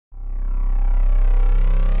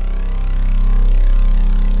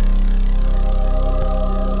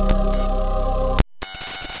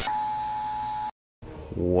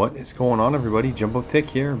is going on, everybody? Jumbo Thick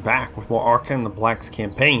here, back with more Arca and the Blacks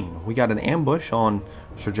campaign. We got an ambush on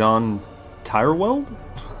Sir John Tyreweld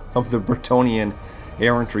of the Bretonnian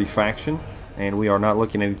Errantry faction, and we are not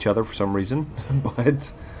looking at each other for some reason.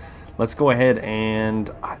 But let's go ahead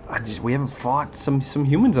and we haven't fought some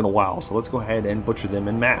humans in a while, so let's go ahead and butcher them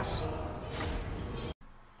en masse.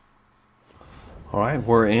 All right,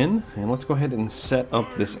 we're in, and let's go ahead and set up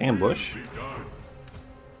this ambush.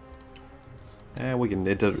 We can.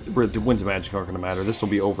 Winds of magic aren't going to matter. This will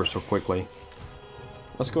be over so quickly.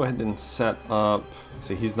 Let's go ahead and set up.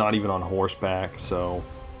 See, he's not even on horseback, so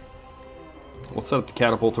we'll set up the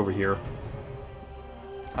catapult over here.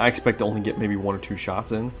 I expect to only get maybe 1 or 2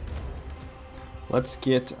 shots in. Let's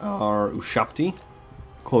get our Ushapti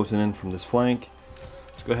closing in from this flank.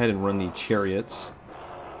 Let's go ahead and run the chariots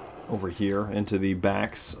over here into the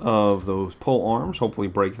backs of those pole arms. Hopefully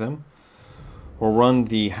break them. We'll run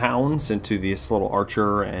the hounds into this little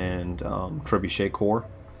archer and trebuchet corps.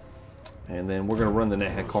 And then we're going to run the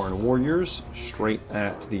Nehekaran warriors straight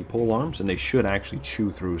at the pole arms, and they should actually chew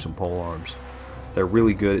through some pole arms. They're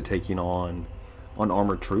really good at taking on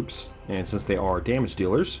unarmored troops, and since they are damage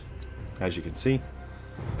dealers, as you can see,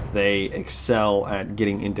 they excel at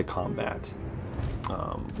getting into combat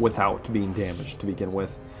without being damaged to begin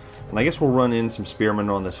with. And I guess we'll run in some spearmen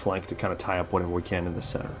on this flank to kind of tie up whatever we can in the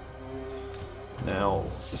center. Now,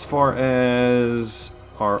 as far as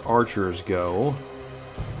our archers go,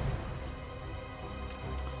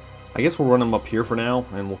 I guess we'll run them up here for now,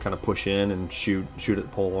 and we'll kind of push in and shoot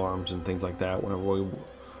at pole arms and things like that whenever we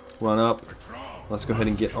run up. Let's go ahead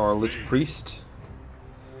and get our Lich Priest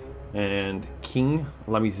and King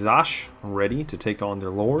Lamizash ready to take on their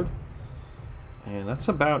lord. And that's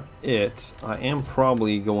about it. I am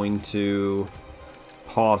probably going to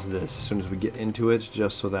pause this as soon as we get into it,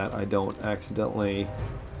 just so that I don't accidentally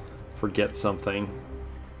forget something.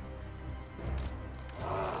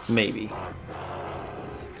 Maybe. So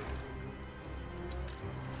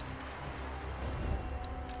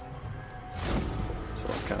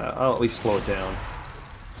it's kind of, I'll at least slow it down.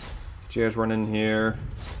 Get you guys running here.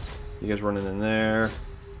 You guys running in there.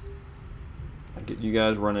 I get you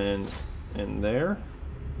guys running in there.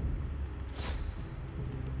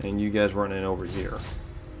 And you guys running over here.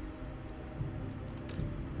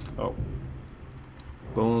 Oh.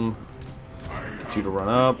 Boom. Get you to run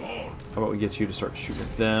up. How about we get you to start shooting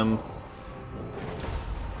at them?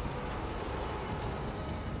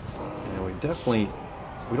 And we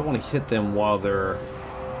don't want to hit them while they're...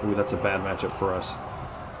 Ooh, that's a bad matchup for us.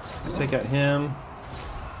 Let's take out him.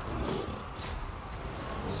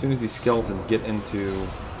 As soon as these skeletons get into...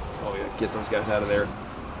 Oh yeah, get those guys out of there.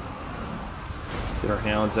 Get our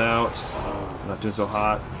hounds out. Not doing so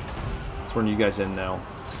hot. Let's run you guys in now.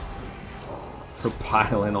 We're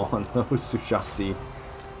piling on those Sushakti.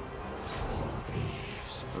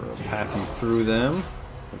 We're gonna path you through them.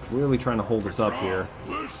 It's really trying to hold us up here.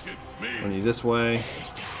 Run you this way.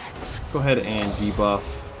 Let's go ahead and debuff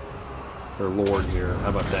their lord here. How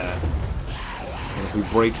about that? And if we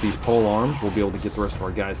break these pole arms, we'll be able to get the rest of our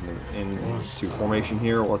guys into formation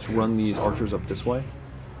here. Let's run these archers up this way.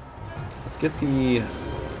 Let's get the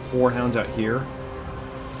warhounds out here,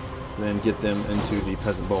 and then get them into the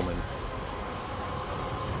peasant bowmen.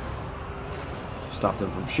 Stop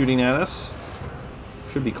them from shooting at us.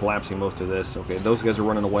 Should be collapsing most of this. Okay, those guys are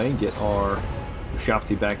running away. Get our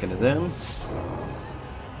Shopti back into them. Let's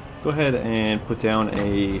go ahead and put down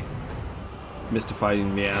a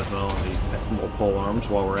mystifying miasma on these pole arms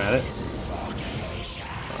while we're at it.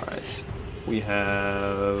 Alright. We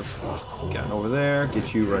have gotten over there.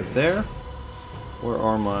 Get you right there. Where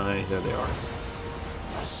are my... There they are.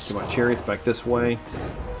 Get my chariots back this way.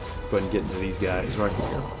 Let's go ahead and get into these guys right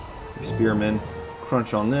here. The spearmen.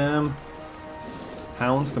 Crunch on them.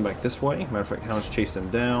 Hounds come back this way. Matter of fact, hounds chase them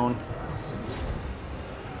down.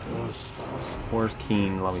 Where's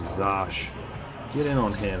Keen Lamizash? Get in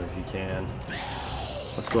on him if you can.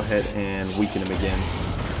 Let's go ahead and weaken him again.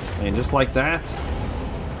 And just like that,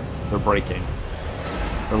 they're breaking.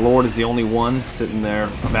 Their lord is the only one sitting there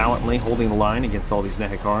valiantly holding the line against all these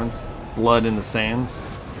Nehekarans. Blood in the sands,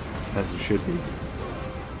 as it should be.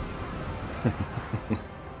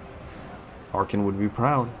 Arkin would be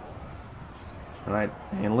proud. Alright,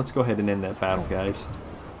 and let's go ahead and end that battle, guys.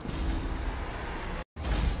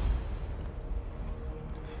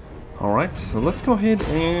 Alright, so let's go ahead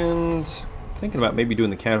and... Thinking about maybe doing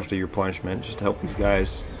the casualty replenishment just to help these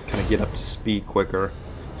guys kind of get up to speed quicker.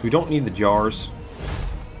 So we don't need the jars.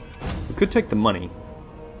 We could take the money.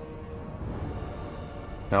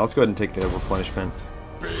 Now let's go ahead and take the replenishment.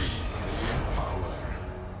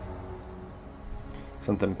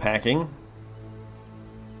 Something packing.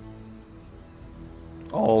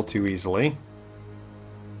 all too easily.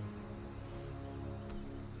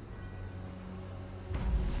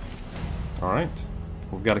 Alright.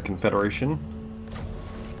 We've got a confederation.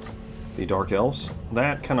 The Dark Elves.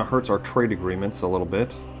 That kind of hurts our trade agreements a little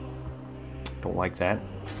bit. Don't like that.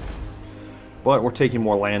 But we're taking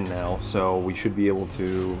more land now, so we should be able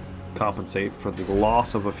to compensate for the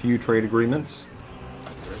loss of a few trade agreements.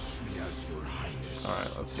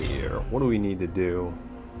 Alright, let's see here. What do we need to do?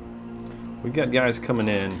 We've got guys coming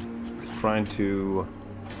in trying to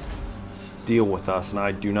deal with us, and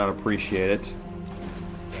I do not appreciate it.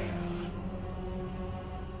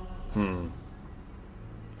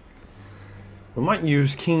 We might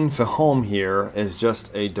use King Fahom here as just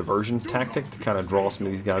a diversion tactic to kind of draw some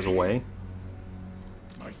of these guys away.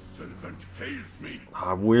 My servant fails me.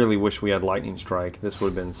 I really wish we had Lightning Strike. This would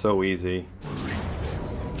have been so easy.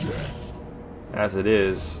 As it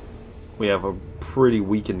is, we have a pretty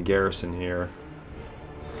weakened garrison here.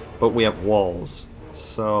 But we have walls.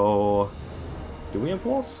 So, do we have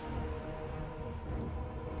walls?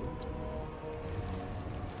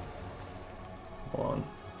 Hold on.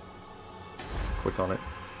 Click on it.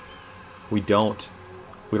 We don't.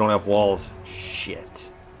 We don't have walls.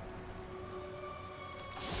 Shit.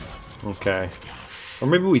 Okay. Or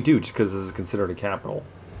maybe we do, just because this is considered a capital.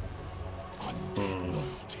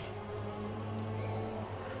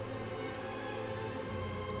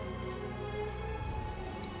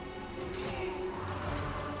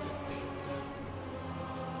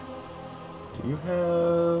 Do you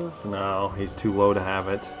have... No, he's too low to have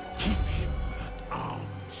it.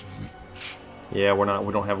 Yeah, we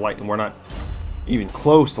don't have lightning. We're not even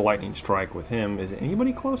close to lightning strike with him. Is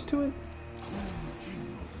anybody close to it?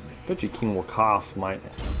 Bet you King Wakaf might.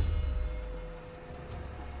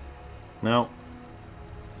 No.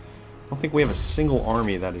 I don't think we have a single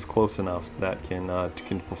army that is close enough that can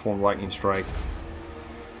perform lightning strike.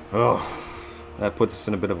 Ugh, that puts us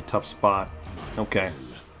in a bit of a tough spot. Okay.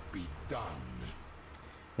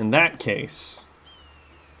 In that case,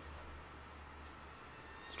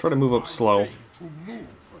 let's try to move up slow.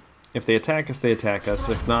 If they attack us, they attack us.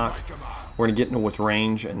 If not, we're going to get into with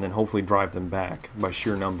range and then hopefully drive them back by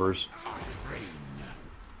sheer numbers.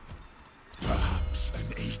 Perhaps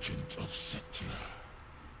an agent of Setla.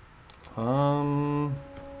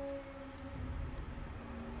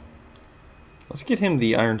 Let's get him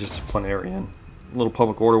the Iron Disciplinarian. A little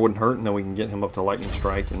public order wouldn't hurt, and then we can get him up to Lightning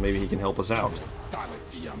Strike, and maybe he can help us out.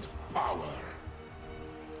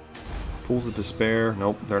 Pools of Despair.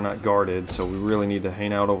 Nope, they're not guarded, so we really need to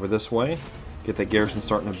hang out over this way. Get that garrison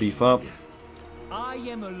starting to beef up. I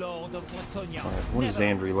am a lord of Bretonia. Alright, what is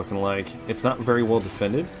Zandri looking like? It's not very well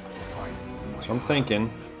defended. So I'm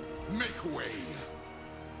thinking...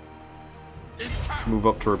 move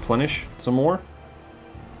up to replenish some more.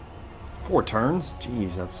 4 turns?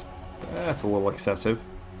 Jeez, that's a little excessive.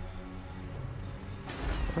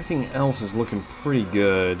 Everything else is looking pretty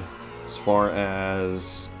good as far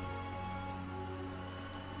as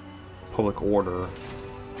public order.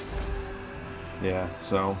 Yeah,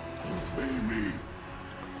 so I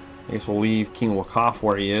guess we'll leave King Wakaf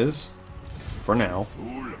where he is for now.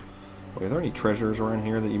 Wait, are there any treasures around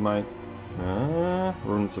here that you might...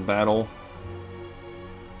 Ruins of Battle.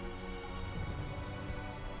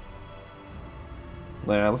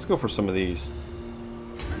 Yeah, let's go for some of these.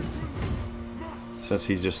 Since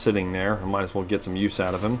he's just sitting there, I might as well get some use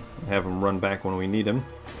out of him and have him run back when we need him.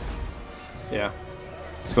 Yeah.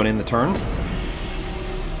 Let's go and end the turn.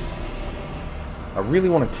 I really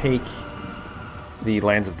want to take the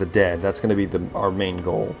Lands of the Dead. That's going to be our main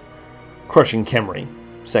goal. Crushing Khemri,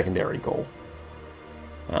 secondary goal.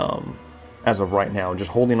 As of right now,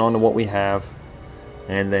 just holding on to what we have,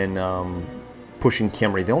 and then pushing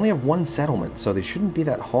Khemri. They only have 1 settlement, so they shouldn't be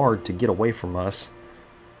that hard to get away from us.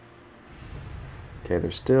 Okay,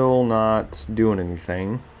 they're still not doing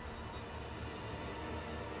anything.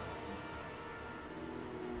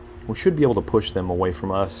 We should be able to push them away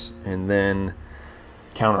from us and then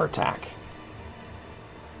counterattack.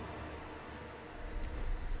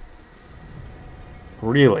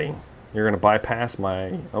 Really? You're going to bypass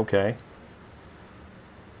my... Okay.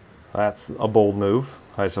 That's a bold move,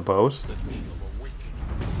 I suppose.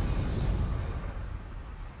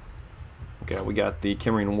 Okay, we got the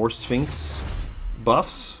Khemrian War Sphinx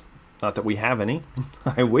buffs. Not that we have any.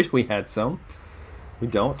 I wish we had some. We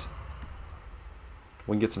don't.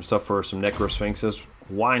 We can get some stuff for some Necro Sphinxes.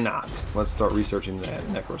 Why not? Let's start researching that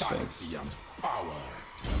Necro Sphinx.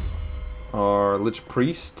 Our Lich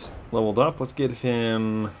Priest leveled up. Let's get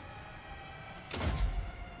him...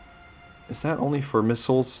 Is that only for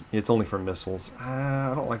missiles? It's only for missiles.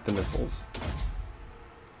 I don't like the missiles.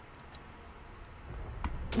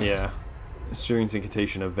 Yeah. Assyrian's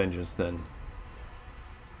Incantation of Vengeance then.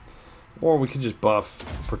 Or we could just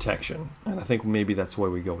buff Protection. And I think maybe that's the way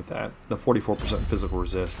we go with that. The 44% physical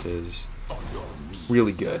resist is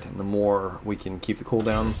really good. And the more we can keep the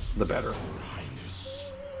cooldown, the better.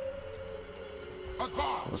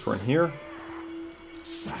 Let's run here.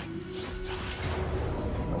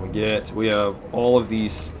 And we have all of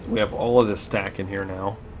these, we have all of this stack in here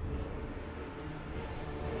now.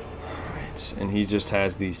 Alright, and he just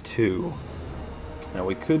has these two. Now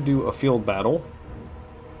we could do a field battle.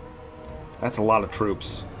 That's a lot of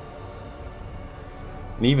troops.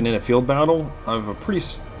 And even in a field battle, I have a pretty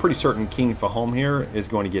certain King Fahom here is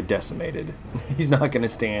going to get decimated. He's not going to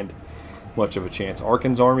stand much of a chance.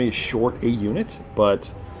 Arkan's army is short a unit,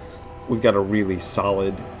 but we've got a really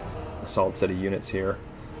solid set of units here.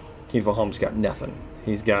 King Fahom's got nothing.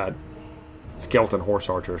 He's got skeleton horse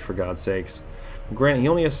archers, for God's sakes. Granted, he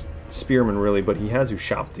only has spearmen, really, but he has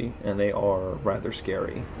Ushabti, and they are rather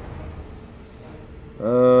scary.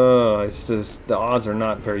 It's just, the odds are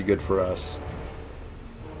not very good for us.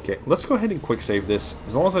 Okay, let's go ahead and quick save this.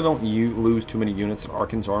 As long as I don't lose too many units in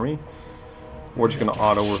Arkan's army, we're just going to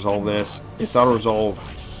auto-resolve this. If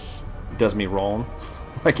auto-resolve does me wrong,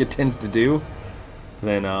 like it tends to do,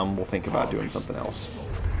 then we'll think about doing something else.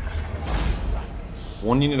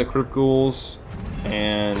 1 unit of Crypt Ghouls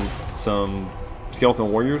and some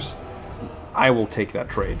Skeleton Warriors. I will take that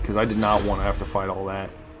trade, because I did not want to have to fight all that.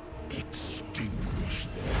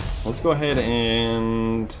 Let's go ahead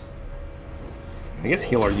and, I guess,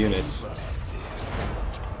 heal our units.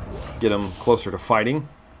 Get them closer to fighting.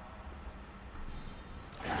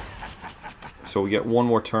 So we get one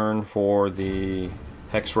more turn for the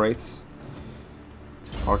Hex Wraiths.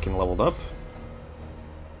 Arkan leveled up.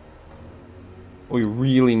 We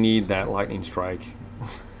really need that Lightning Strike,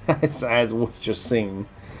 as was just seen.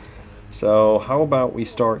 So how about we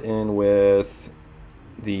start in with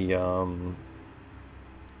the...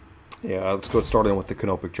 yeah, let's go start in with the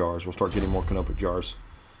Canopic Jars. We'll start getting more Canopic Jars.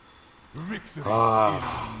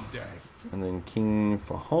 And then King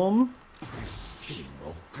Fahom.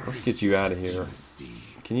 Let's get you out of here.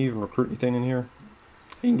 Can you even recruit anything in here?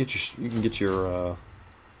 You can get your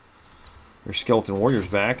Skeleton Warriors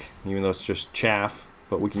back, even though it's just chaff.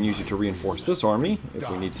 But we can use it to reinforce this army if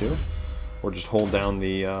we need to, or just hold down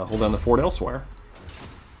the fort elsewhere.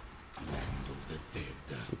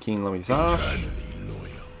 So King Lemizah.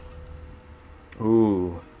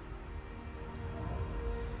 Ooh.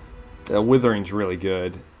 The Withering's really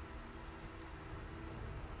good.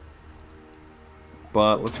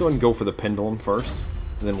 But let's go ahead and go for the Pendulum first,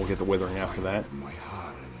 and then we'll get the Withering after that.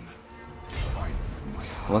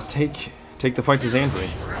 Let's take the fight to Zandri.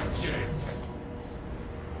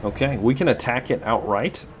 Okay, we can attack it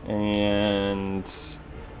outright, and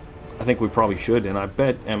I think we probably should. And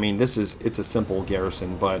I mean, it's a simple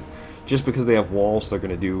garrison, but just because they have walls, they're going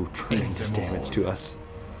to do tremendous damage to us.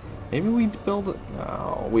 Maybe we build it.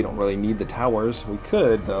 No, we don't really need the towers. We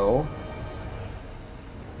could, though.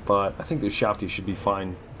 But I think the Ushabti should be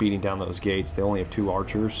fine beating down those gates. They only have 2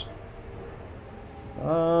 archers.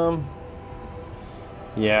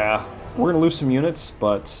 Yeah, we're going to lose some units,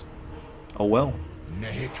 but oh well.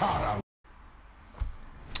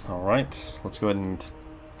 Alright, let's go ahead and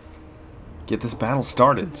get this battle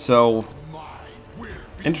started. So,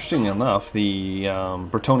 interestingly enough, the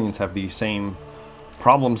Bretonnians have the same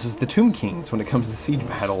problems as the Tomb Kings when it comes to siege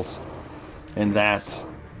battles, and that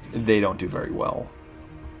they don't do very well.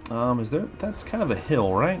 That's kind of a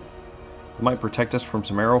hill, right? It might protect us from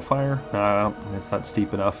some arrow fire. Nah, it's not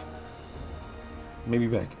steep enough. Maybe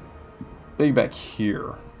back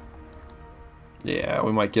here. Yeah,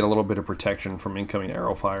 we might get a little bit of protection from incoming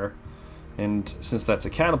arrow fire. And since that's a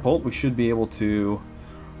catapult, we should be able to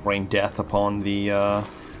rain death upon the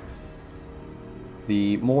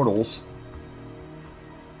mortals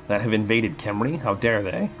that have invaded Khemri. How dare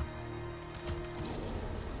they?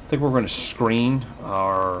 I think we're going to screen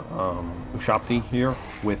our Ushabti here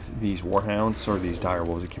with these Warhounds, or these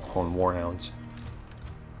Direwolves. I keep calling them Warhounds.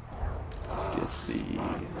 Let's get the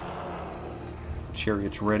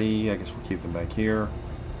chariots ready. I guess we'll keep them back here.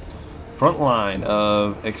 Front line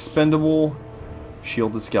of expendable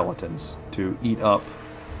shielded skeletons to eat up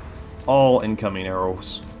all incoming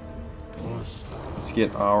arrows. Let's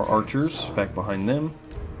get our archers back behind them.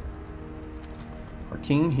 Our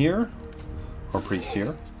king here, our priest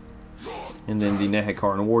here, and then the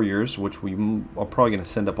Nehekaran warriors, which we are probably going to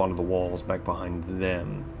send up onto the walls back behind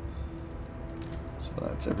them. So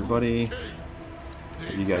that's everybody.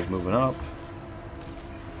 Get you guys moving up.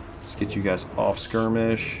 Let's get you guys off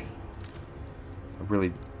skirmish. I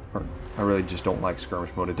really Or, I really just don't like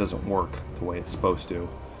skirmish mode. It doesn't work the way it's supposed to.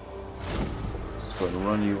 Let's go ahead and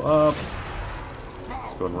run you up.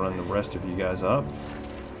 Let's go ahead and run the rest of you guys up.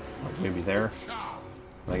 Like maybe there.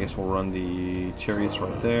 I guess we'll run the chariots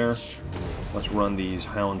right there. Let's run these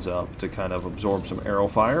hounds up to kind of absorb some arrow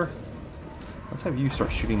fire. Let's have you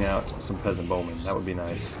start shooting out some peasant bowmen. That would be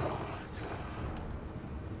nice.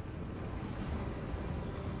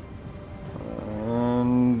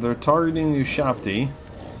 And they're targeting the Ushapti.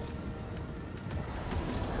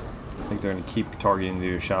 I think they're going to keep targeting the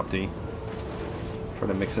Ushapti. Try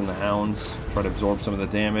to mix in the hounds. Try to absorb some of the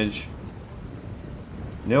damage.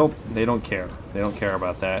 Nope, they don't care. They don't care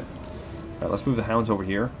about that. Alright, let's move the hounds over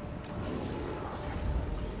here.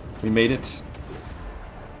 We made it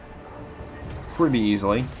pretty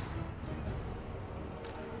easily.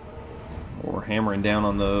 We're hammering down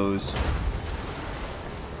on those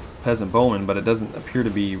peasant bowmen, but it doesn't appear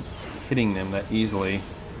to be hitting them that easily.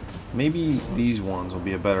 Maybe these ones will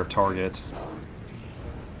be a better target.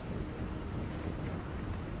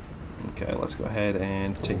 Okay, let's go ahead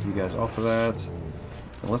and take you guys off of that.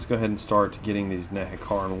 And let's go ahead and start getting these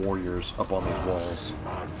Nehekaran warriors up on these walls.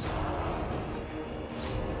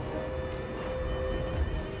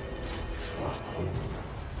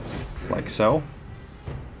 Like so.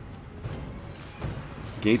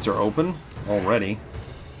 Gates are open already.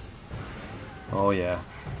 Oh yeah.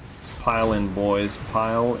 Pile in, boys.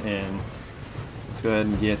 Pile in. Let's go ahead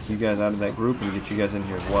and get you guys out of that group and get you guys in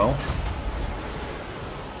here as well.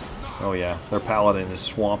 Oh yeah, their paladin is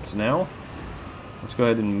swamped now. Let's go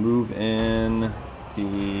ahead and move in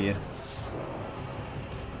the...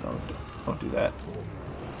 Don't do that.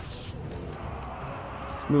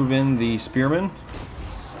 Let's move in the spearmen.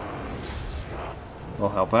 They'll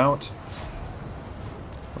help out.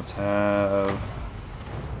 Let's have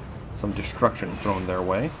some destruction thrown their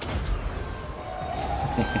way.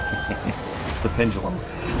 The pendulum.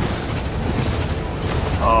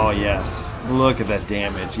 Oh yes, look at that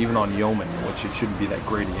damage, even on yeoman, which it shouldn't be that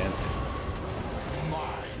great against.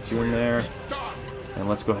 Get you in there, and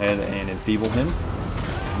let's go ahead and enfeeble him.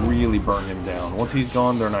 Really burn him down. Once he's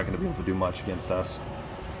gone, they're not going to be able to do much against us.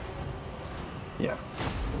 Yeah.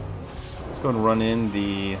 Let's go and run in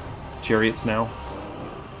the chariots now.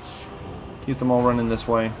 Keep them all running this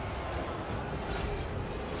way.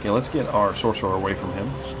 Okay, let's get our sorcerer away from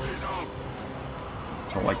him.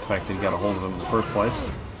 I don't like the fact that he got a hold of him in the first place.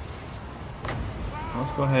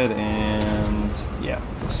 Let's go ahead and... yeah,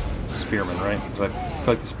 spearman, right? Did I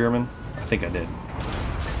collect the spearman? I think I did.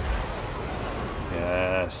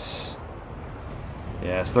 Yes.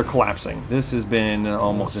 Yes, they're collapsing. This has been an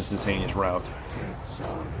almost instantaneous rout.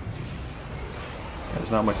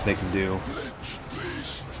 There's not much they can do.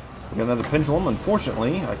 We got another pendulum.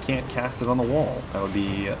 Unfortunately, I can't cast it on the wall. That would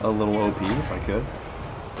be a little OP if I could.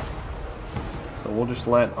 So we'll just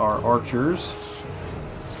let our archers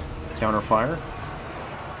counter fire.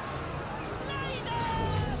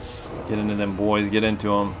 Get into them, boys. Get into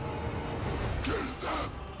them.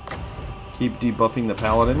 Keep debuffing the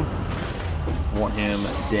paladin. Want him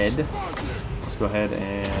dead. Let's go ahead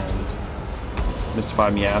and mystify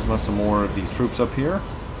miasma some more of these troops up here.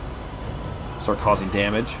 Start causing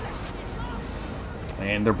damage.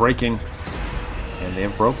 And they're breaking. And they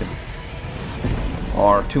have broken.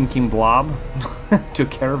 Our Tomb King Blob took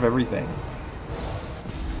care of everything.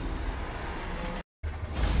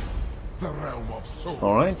 The realm of souls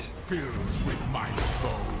Alright. fills with my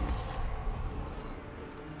foes.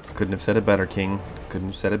 Couldn't have said it better, King. Couldn't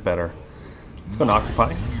have said it better. Let's go and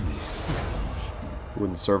occupy.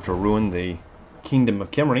 Wouldn't serve to ruin the Kingdom of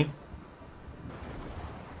Kimmery.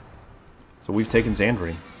 So we've taken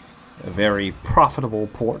Zandri. A very profitable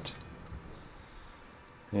port.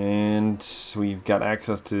 And we've got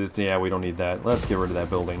access to... yeah, we don't need that. Let's get rid of that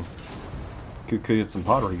building. Could get some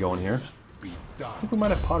pottery going here. I think we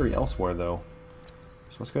might have pottery elsewhere, though.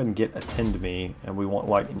 So let's go ahead and get Attend Me. And we want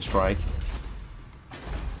Lightning Strike.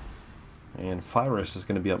 And Pyrrhus is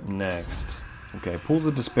going to be up next. Okay, Pools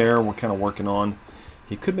of Despair we're kind of working on.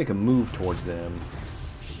 He could make a move towards them.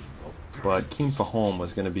 But King Fahom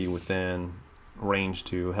was going to be within range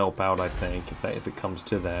to help out, I think, if it comes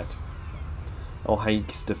to that. El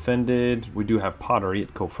Haik's defended. We do have pottery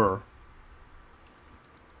at Kofur.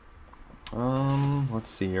 Let's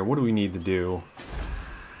see here. What do we need to do?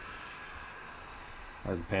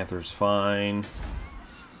 As the Panther's fine.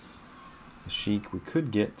 Lashik, we could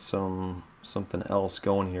get something else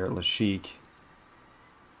going here at Lashik.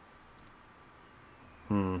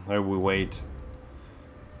 Maybe we wait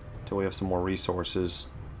until we have some more resources.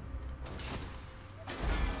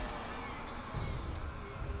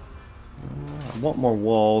 want more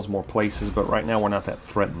walls, more places, but right now we're not that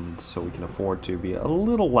threatened, so we can afford to be a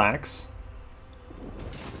little lax.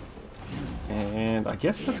 And I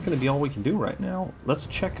guess that's going to be all we can do right now. Let's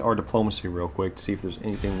check our diplomacy real quick to see if there's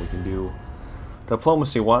anything we can do.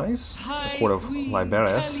 Diplomacy-wise, the Court of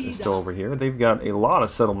Liberes is still over here. They've got a lot of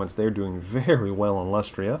settlements. They're doing very well in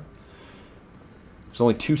Lustria. There's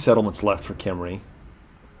only 2 settlements left for Kimry.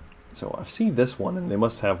 So I see this one, and they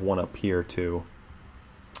must have one up here too.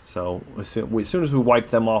 So as soon as we wipe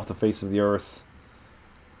them off the face of the earth,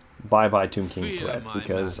 bye-bye Tomb King threat,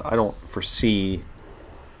 because I don't foresee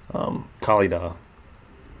Khalida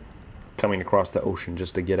coming across the ocean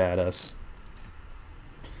just to get at us.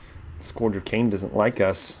 Scourge of Cain doesn't like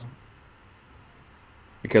us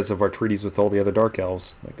because of our treaties with all the other Dark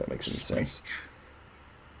Elves. Like, that makes any sense.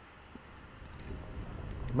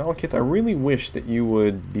 Malekith, I really wish that you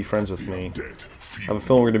would be friends with me. I have a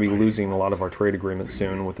feeling we're going to be losing a lot of our trade agreements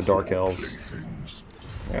soon with the Dark Elves.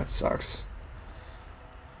 That sucks.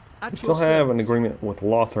 We still have an agreement with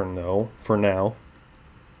Lothern, though, for now.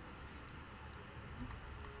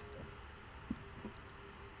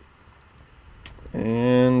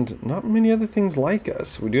 And not many other things like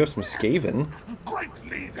us. We do have some Skaven,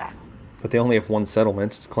 but they only have 1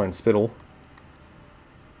 settlement. It's Clan Spittle.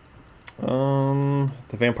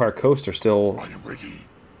 The Vampire Coast are still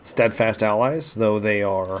steadfast allies, though they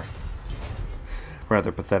are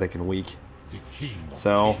rather pathetic and weak.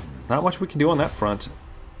 So, not much we can do on that front.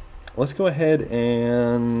 Let's go ahead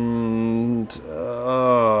and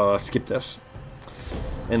skip this.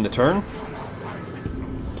 End the turn.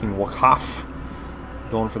 King Wakaf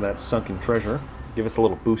going for that sunken treasure. Give us a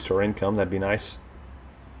little boost to our income, that'd be nice.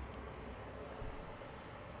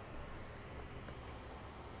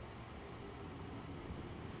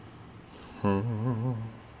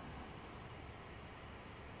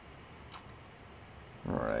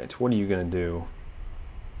 Alright, what are you gonna do?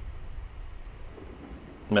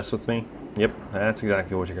 Mess with me? Yep, that's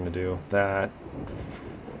exactly what you're gonna do. That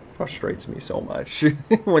frustrates me so much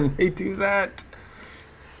when they do that.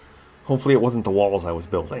 Hopefully it wasn't the walls I was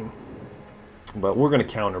building. But we're gonna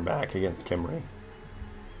counter back against Kimry.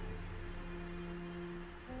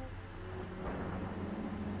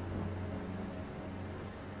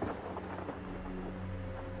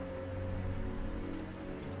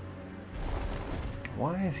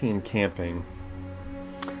 Why is he encamping?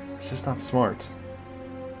 It's just not smart.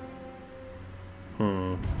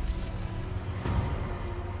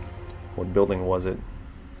 What building was it?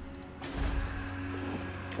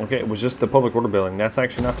 Okay, it was just the public order building. That's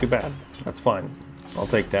actually not too bad. That's fine. I'll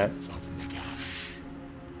take that.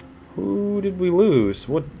 Who did we lose?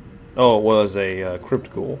 What? Oh, it was a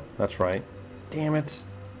Crypt Ghoul. That's right. Damn it.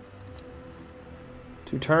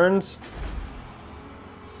 2 turns?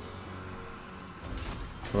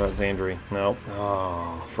 What about Zandri? Nope.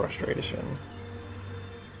 Oh, frustration.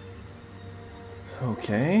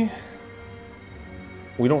 Okay.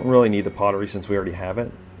 We don't really need the pottery since we already have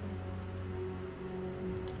it.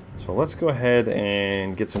 So let's go ahead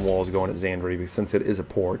and get some walls going at Zandri, because since it is a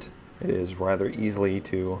port, it is rather easily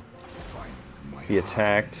to be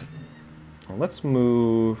attacked. Well, let's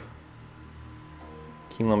move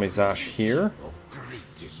King Lamizash here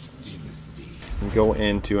and go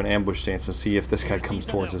into an ambush stance and see if this guy comes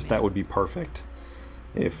towards us. That would be perfect.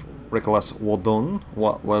 If Rikolas Waldun,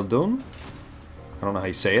 I don't know how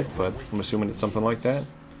you say it, but I'm assuming it's something like that,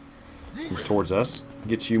 comes towards us.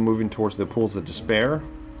 Get you moving towards the Pools of Despair.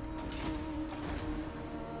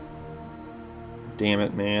 Damn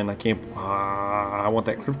it, man. I can't... I want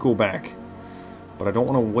that Crypt Ghoul back. But I don't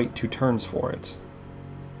want to wait 2 turns for it.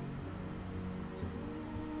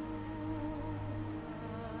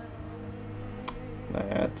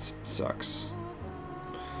 That sucks.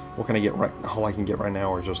 What can I get right... All I can get right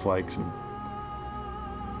now are just like some...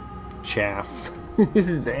 chaff.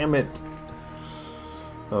 Damn it.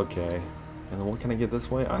 Okay. And then what can I get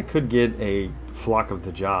this way? I could get a Flock of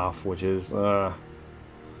the Joff, which is...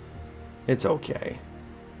 it's okay.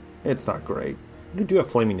 It's not great. They do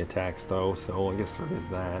have flaming attacks, though, so I guess there is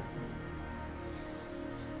that.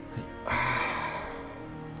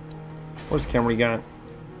 What's Kimry got?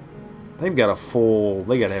 They've got a full...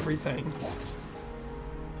 They got everything.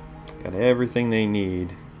 Got everything they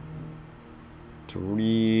need to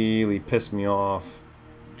really piss me off.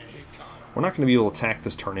 We're not going to be able to attack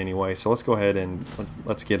this turn anyway, so let's go ahead and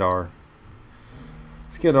let's get our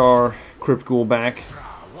Crypt Ghoul back.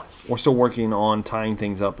 We're still working on tying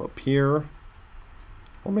things up here.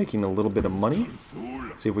 We're making a little bit of money.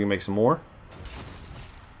 See if we can make some more.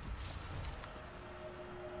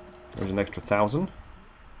 There's an extra 1,000.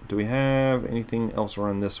 Do we have anything else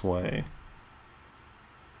around this way?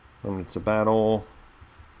 Remnants of battle.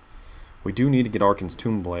 We do need to get Arkan's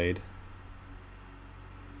Tomb Blade.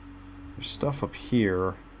 There's stuff up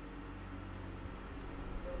here.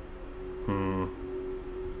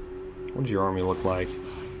 What does your army look like?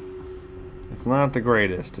 It's not the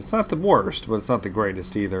greatest. It's not the worst, but it's not the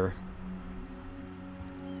greatest either.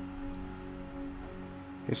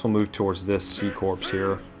 Guess we'll move towards this Sea Corpse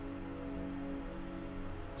here.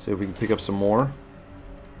 See if we can pick up some more.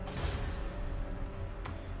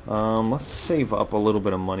 Let's save up a little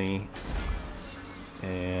bit of money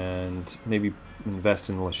and maybe invest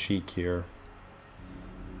in Lashik here.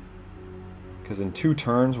 Because in 2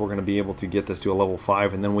 turns we're going to be able to get this to a level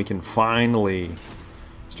 5, and then we can finally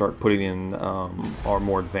start putting in our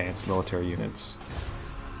more advanced military units.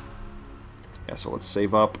 Yeah, so let's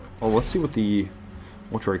save up. Oh, let's see what the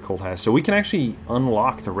Mortuary Cult has. So we can actually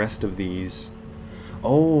unlock the rest of these.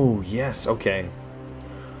 Oh, yes, okay.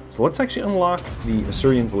 So let's actually unlock the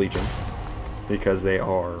Assyrians Legion, because they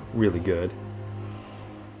are really good.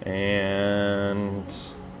 And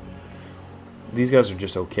these guys are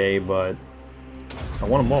just okay, but I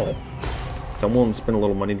want them all. So I'm willing to spend a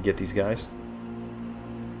little money to get these guys.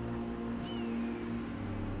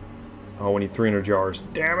 Oh, we need 300 jars.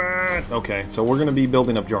 Damn it! Okay, so we're going to be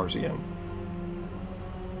building up jars again.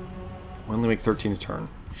 We only make 13 a turn.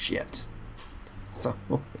 Shit. So,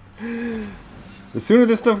 the sooner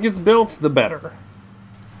this stuff gets built, the better.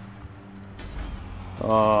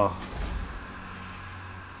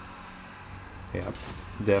 Yeah,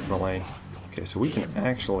 definitely. Okay, so we can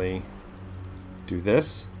actually do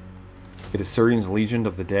this. It is Assyrians Legion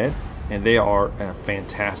of the Dead, and they are a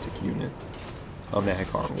fantastic unit of the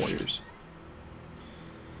Hekaron Warriors.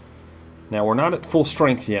 Now, we're not at full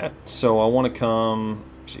strength yet, so I want to come...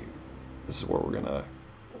 Let's see, this is where we're gonna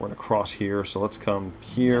cross here, so let's come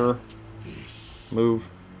here. Move.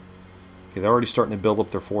 Okay, they're already starting to build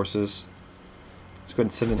up their forces. Let's go ahead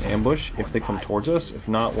and set an ambush if they come towards us. If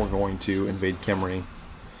not, we're going to invade Kemri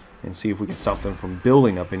and see if we can stop them from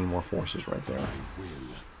building up any more forces right there.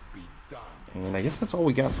 And I guess that's all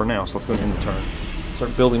we got for now, so let's go ahead and end the turn.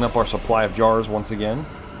 Start building up our supply of jars once again.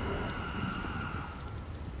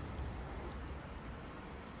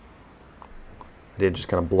 I did just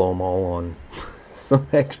kind of blow them all on some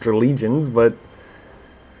extra legions, but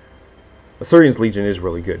Assyrian's Legion is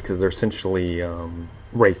really good because they're essentially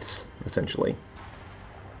wraiths, essentially.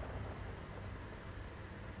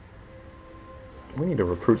 We need to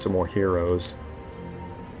recruit some more heroes.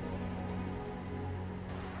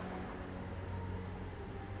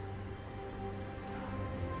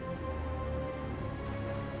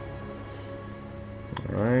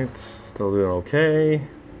 Alright, still doing okay.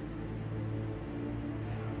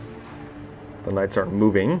 The knights aren't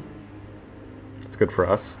moving. That's good for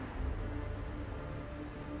us.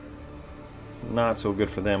 Not so good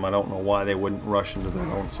for them. I don't know why they wouldn't rush into their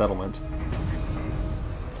own settlement.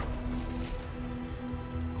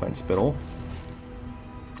 Clan Spittle.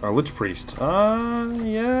 Our Lich Priest.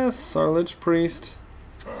 Yes, our Lich Priest.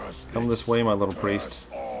 Come this way, my little priest.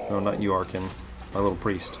 No, not you, Arkan. My little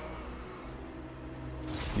priest.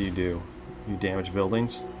 What do you do? You damage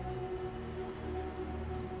buildings?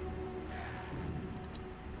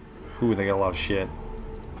 Ooh, they got a lot of shit.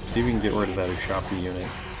 See if we can get rid of that Ushapi unit.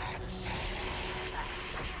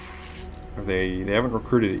 They haven't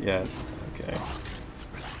recruited it yet. Okay.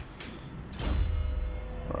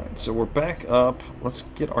 Alright, so we're back up. Let's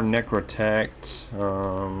get our Necrotect.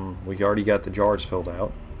 We already got the jars filled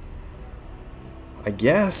out. I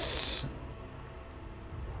guess...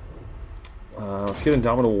 let's get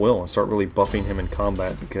Indomitable Will and start really buffing him in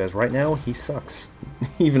combat, because right now he sucks.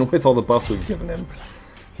 Even with all the buffs we've given him,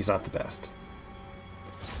 he's not the best.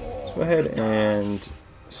 Let's go ahead and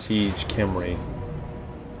siege Kemri.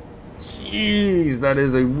 Jeez, that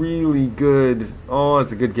is a really good... Oh,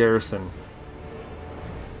 it's a good garrison.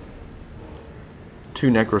 2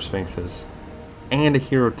 Necrosphinxes. And a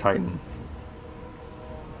Hero Titan.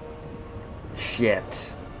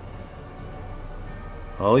 Shit.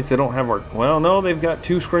 Well, at least they don't have our... Well, no, they've got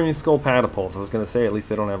 2 Screaming Skull Catapults. I was going to say, at least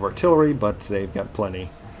they don't have artillery, but they've got plenty.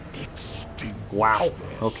 Wow.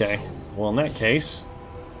 Okay. Well, in that case...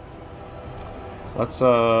 Let's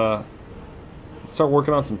start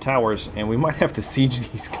working on some towers, and we might have to siege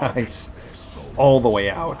these guys all the way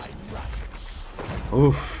out.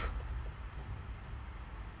 Oof.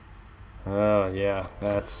 Yeah,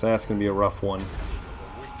 that's gonna be a rough one.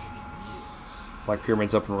 Black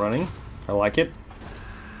Pyramid's up and running. I like it.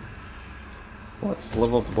 Let's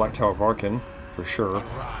level up the Black Tower of Arkan, for sure.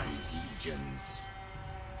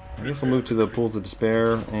 I guess we'll move to the Pools of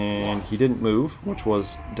Despair, and he didn't move, which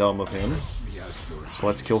was dumb of him. So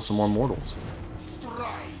let's kill some more mortals.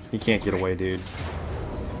 He can't get away, dude.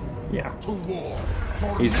 Yeah. To war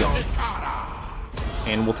for He's gone. Melikara.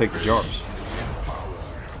 And we'll take the jars.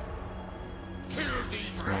 Kill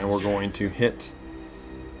these And we're going to hit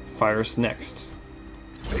Fyrus next.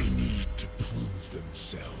 They need to prove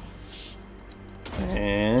themselves.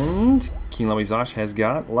 And King Lamizash has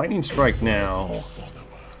got Lightning Strike now.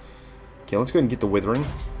 Okay, let's go ahead and get the Withering.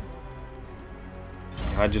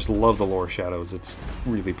 I just love the Lore Shadows. It's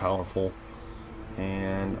really powerful.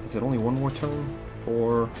 And is it only one more turn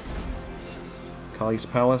for Kali's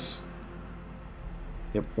Palace?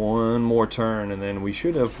 Yep, one more turn, and then we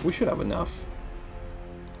should have enough.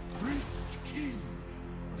 Priest King.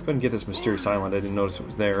 Let's go ahead and get this Mysterious Island. I didn't notice it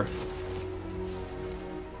was there.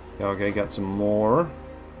 Okay, got some more.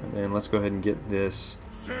 And then let's go ahead and get this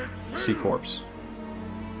Sea Corpse.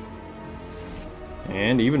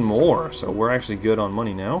 And even more. So we're actually good on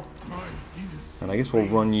money now. And I guess we'll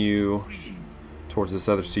run you towards this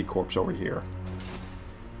other Sea Corpse over here.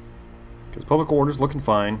 Because Public Order's looking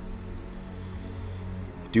fine.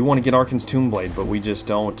 Do want to get Arkan's Tombblade, but we just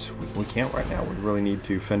don't. We can't right now. We really need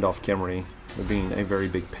to fend off Khemri. They're being a very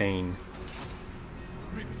big pain.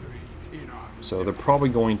 So they're probably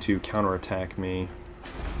going to counterattack me.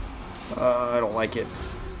 I don't like it.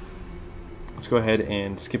 Let's go ahead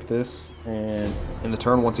and skip this and in the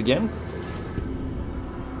turn once again.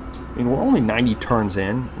 I mean, we're only 90 turns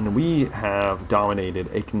in, and we have dominated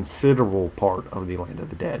a considerable part of the Land of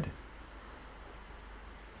the Dead.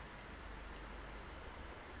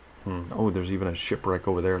 Oh, there's even a shipwreck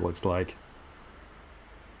over there, it looks like.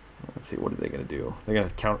 Let's see, what are they going to do? They're going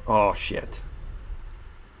to count... Oh, shit.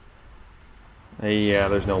 Yeah,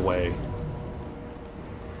 there's no way.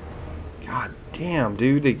 God damn,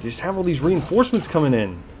 dude. They just have all these reinforcements coming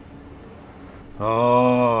in.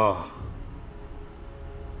 Oh.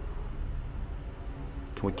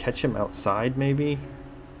 Can we catch him outside, maybe?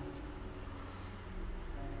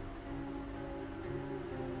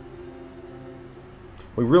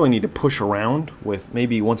 We really need to push around with,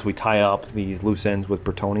 maybe once we tie up these loose ends with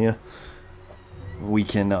Bretonnia, we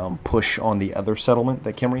can push on the other settlement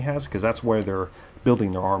that Khemri has, because that's where they're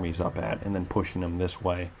building their armies up at, and then pushing them this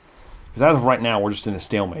way. Because as of right now, we're just in a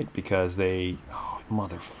stalemate, because they... Oh,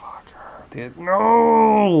 motherfucker.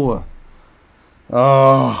 No!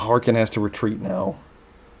 Oh, Arkan has to retreat now.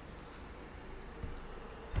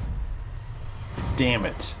 Damn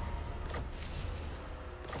it.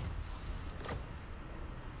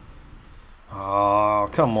 Oh,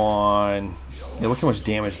 come on. Yeah, look how much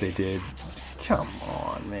damage they did. Come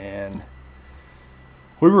on, man.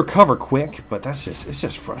 We recover quick, but it's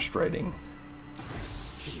just frustrating.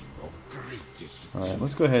 Alright,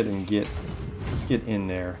 let's go ahead and get in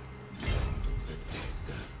there.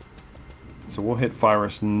 So we'll hit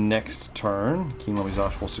Fyrus next turn. King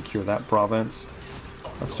Lamizash will secure that province.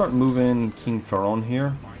 Let's start moving King Pharaon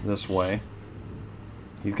here, this way.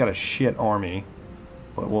 He's got a shit army,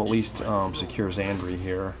 but we'll at least secure Zandri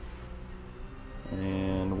here.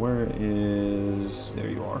 And where is... There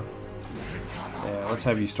you are. Yeah, let's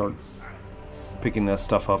have you start picking that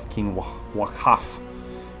stuff up, King Wakaf.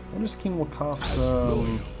 What is King Wakaf's...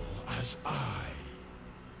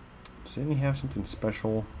 Does he have something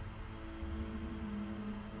special?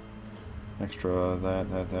 Extra,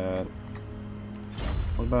 that.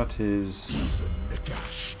 What about his...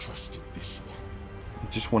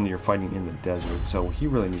 Just when you're fighting in the desert, so he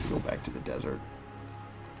really needs to go back to the desert.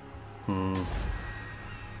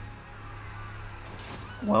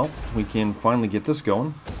 Well, we can finally get this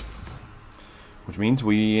going. Which means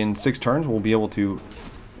in 6 turns, we'll be able to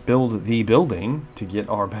build the building to get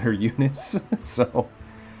our better units. So,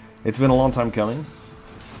 it's been a long time coming.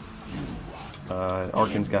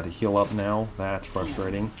 Arkan's got to heal up now. That's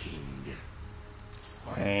frustrating.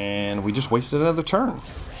 And we just wasted another turn.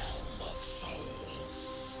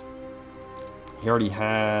 He only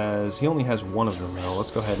has one of them though.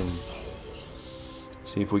 Let's go ahead and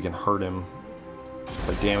see if we can hurt him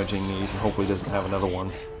by damaging these, and hopefully he doesn't have another one.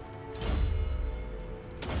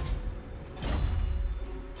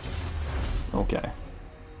 Okay.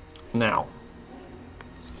 Now,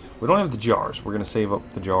 we don't have the jars. We're going to save up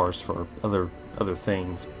the jars for other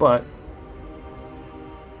things, but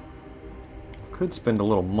could spend a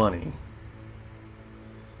little money.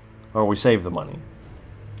 Or we save the money.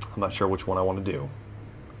 I'm not sure which one I want to do.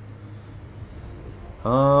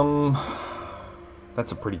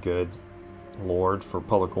 That's a pretty good lord for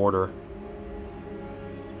Public Order.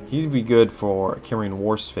 He'd be good for Khemrian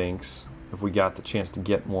War Sphinx if we got the chance to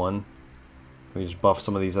get one. We just buff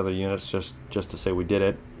some of these other units just to say we did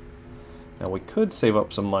it. Now we could save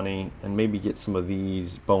up some money and maybe get some of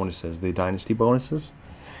these bonuses, the dynasty bonuses.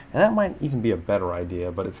 And that might even be a better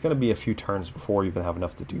idea, but it's going to be a few turns before we even have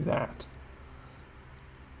enough to do that.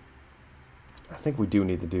 I think we do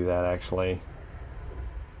need to do that, actually.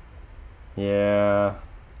 Yeah.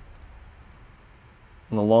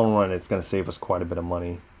 In the long run, it's going to save us quite a bit of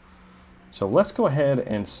money. So let's go ahead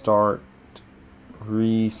and start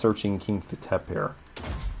researching King Thutep here.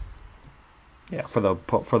 Yeah, for the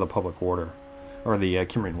public order. Or the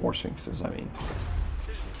Kimrian War Sphinxes, I mean.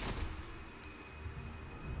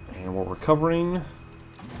 And we're recovering.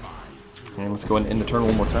 And let's go ahead and end the turn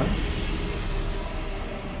one more time.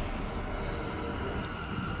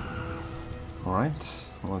 Alright,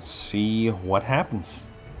 let's see what happens.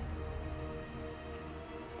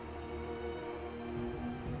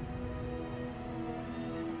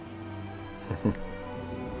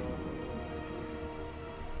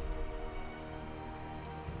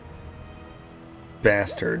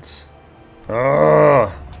 Bastards.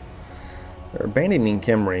 Oh, they're abandoning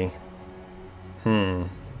Kimri. They're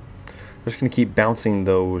just going to keep bouncing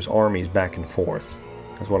those armies back and forth.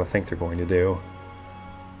 That's what I think they're going to do.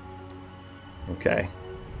 Okay.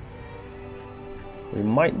 We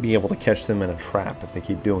might be able to catch them in a trap if they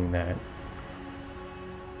keep doing that.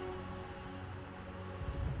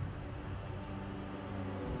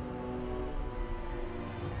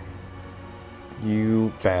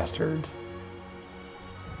 You bastard.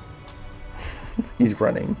 He's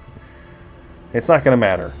running. It's not going to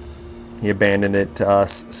matter. He abandoned it to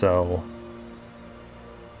us, so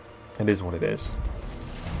it is what it is.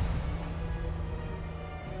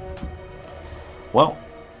 Well,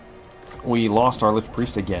 we lost our Lich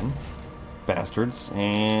Priest again, bastards,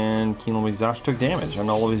 and Kino Mizash took damage on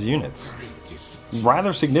all of his units.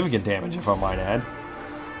 Rather significant damage, if I might add.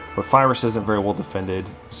 But Pyrus isn't very well defended,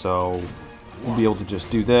 so we'll be able to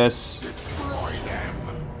just do this.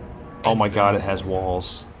 Oh my god, it has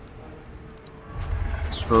walls.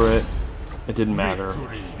 Screw it. It didn't matter.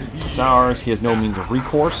 It's ours. He has no means of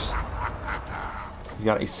recourse. He's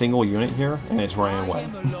got a single unit here, and it's running away.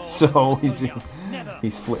 So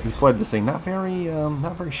he's fled this thing. Not very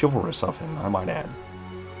chivalrous of him, I might add.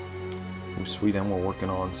 Ooh, sweet, and we're working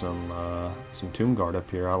on some Tomb Guard up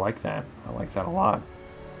here. I like that. I like that a lot.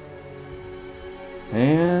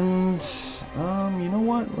 And you know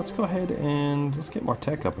what? Let's go ahead and let's get more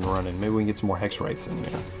tech up and running. Maybe we can get some more Hex Wraiths in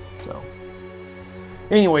here. So,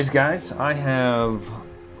 anyways, guys, I have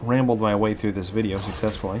rambled my way through this video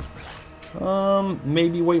successfully.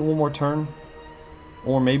 Maybe wait one more turn,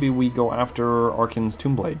 or maybe we go after Arkin's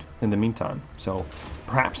Tombblade in the meantime. So,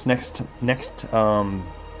 perhaps next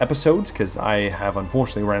episode, because I have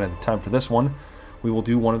unfortunately ran out of time for this one, we will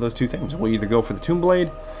do one of those two things. We'll either go for the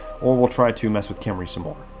Tombblade, or we'll try to mess with Kimri some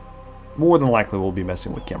more. More than likely, we'll be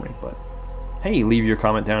messing with Kimri, but hey, leave your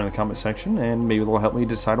comment down in the comment section, and maybe it'll help me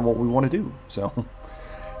decide on what we want to do. So,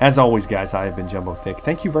 as always, guys, I have been Jumbo Thick.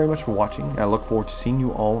 Thank you very much for watching. I look forward to seeing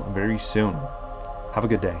you all very soon. Have a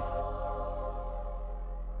good day.